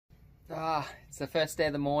It's the first day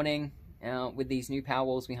of the morning with these new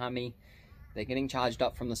Powerwalls behind me. They're getting charged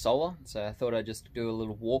up from the solar, so I thought I'd just do a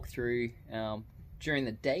little walkthrough during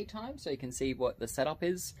the daytime so you can see what the setup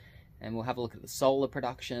is, and we'll have a look at the solar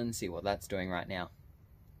production, see what that's doing right now.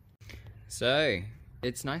 So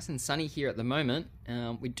it's nice and sunny here at the moment.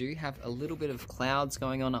 We do have a little bit of clouds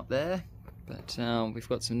going on up there, but we've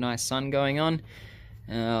got some nice sun going on.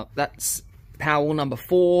 That's Powerwall number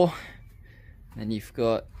 4. And you've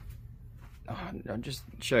got, I'll just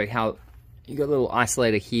show you how, you've got a little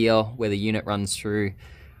isolator here where the unit runs through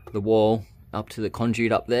the wall up to the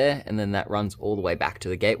conduit up there, and then that runs all the way back to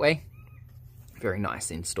the gateway. Very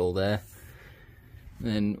nice install there.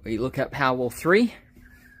 Then we look at Powerwall 3,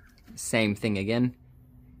 same thing again.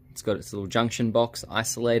 It's got its little junction box,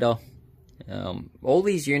 isolator. All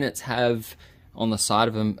these units have on the side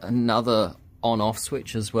of them another on-off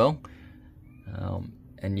switch as well.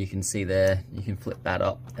 And you can see there, you can flip that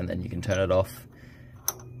up and then you can turn it off.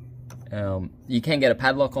 You can get a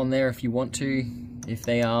padlock on there if you want to, if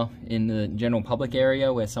they are in the general public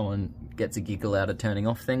area where someone gets a giggle out of turning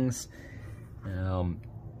off things. We'll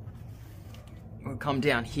come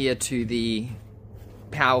down here to the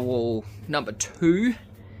Powerwall number 2,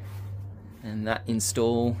 and that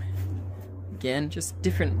install, again, just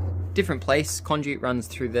different place. Conduit runs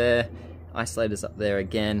through there, isolators up there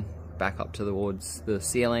again, back up towards the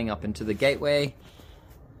ceiling, up into the gateway.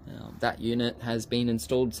 That unit has been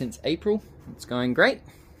installed since April. It's going great.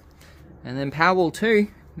 And then Powerwall 2,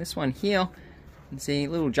 this one here, you can see a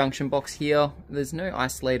little junction box here. There's no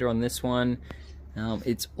isolator on this one.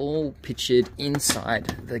 It's all pictured inside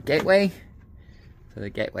the gateway. So the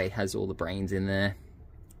gateway has all the brains in there.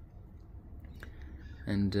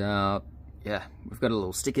 And yeah, we've got a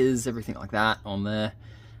little stickers, everything like that on there.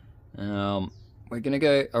 We're going to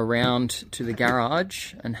go around to the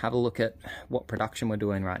garage and have a look at what production we're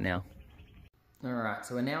doing right now. Alright,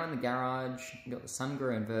 so we're now in the garage. We've got the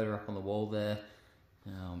SunGrow inverter up on the wall there.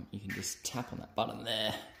 You can just tap on that button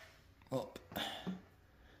there. Up.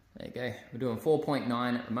 There you go. We're doing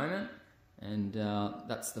 4.9 at the moment, and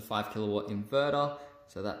that's the 5 kilowatt inverter.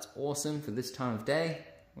 So that's awesome for this time of day.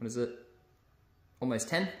 What is it? Almost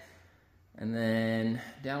 10. And then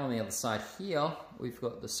down on the other side here, we've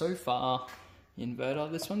got the SoFar inverter.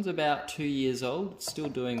 This one's about 2 years old. It's still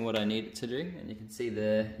doing what I need it to do, and you can see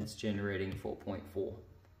there it's generating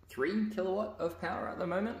 4.43 kilowatt of power at the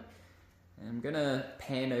moment. And I'm gonna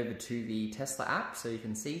pan over to the Tesla app so you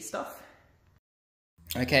can see stuff.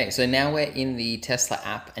 Okay, so now we're in the Tesla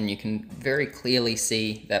app, and you can very clearly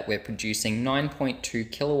see that we're producing 9.2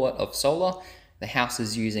 kilowatt of solar. The house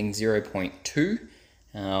is using 0.2.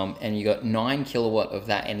 And you got 9 kilowatt of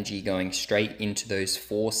that energy going straight into those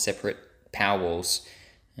 4 separate Powerwalls.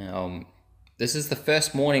 This is the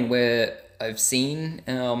first morning where I've seen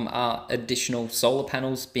our additional solar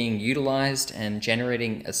panels being utilized and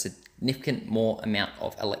generating a significant more amount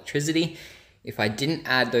of electricity. If I didn't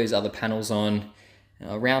add those other panels on,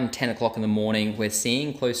 around 10 o'clock in the morning, we're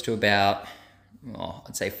seeing close to about,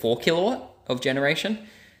 I'd say 4 kilowatt of generation.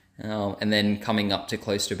 And then coming up to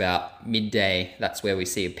close to about midday, that's where we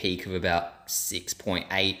see a peak of about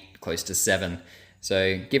 6.8, close to 7.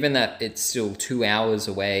 So given that it's still 2 hours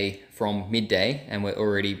away from midday and we're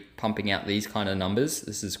already pumping out these kind of numbers,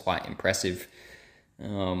 this is quite impressive.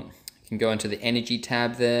 You can go into the energy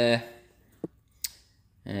tab there,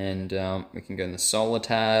 and we can go in the solar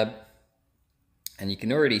tab, and you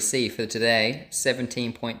can already see for today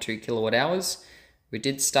 17.2 kilowatt hours. We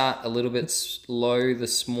did start a little bit slow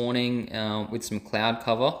this morning with some cloud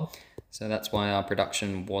cover, so that's why our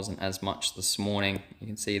production wasn't as much this morning. You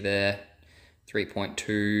can see there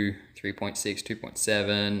 3.2, 3.6,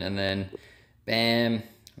 2.7, and then bam,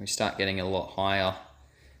 we start getting a lot higher.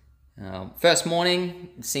 First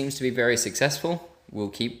morning seems to be very successful. We'll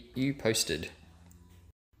keep you posted.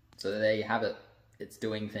 So there you have it. It's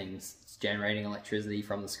doing things. It's generating electricity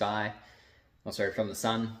from the sky, from the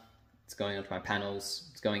sun. It's going onto my panels,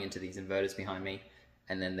 it's going into these inverters behind me,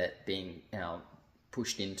 and then that being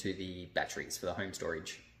pushed into the batteries for the home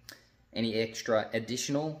storage. Any extra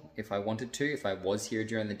additional, if I wanted to, if I was here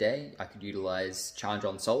during the day, I could utilize charge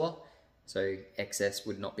on solar. So excess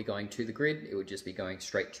would not be going to the grid, it would just be going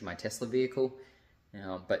straight to my Tesla vehicle.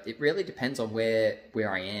 But it really depends on where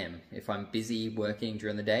I am. If I'm busy working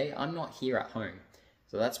during the day, I'm not here at home.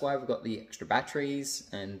 So that's why we've got the extra batteries,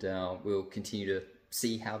 and we'll continue to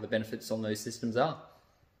see how the benefits on those systems are.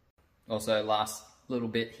 Also, last little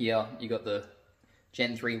bit here, you got the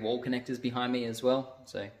Gen 3 wall connectors behind me as well.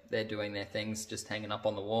 So they're doing their things, just hanging up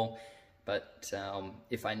on the wall. But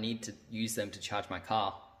if I need to use them to charge my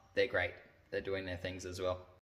car, they're great. They're doing their things as well.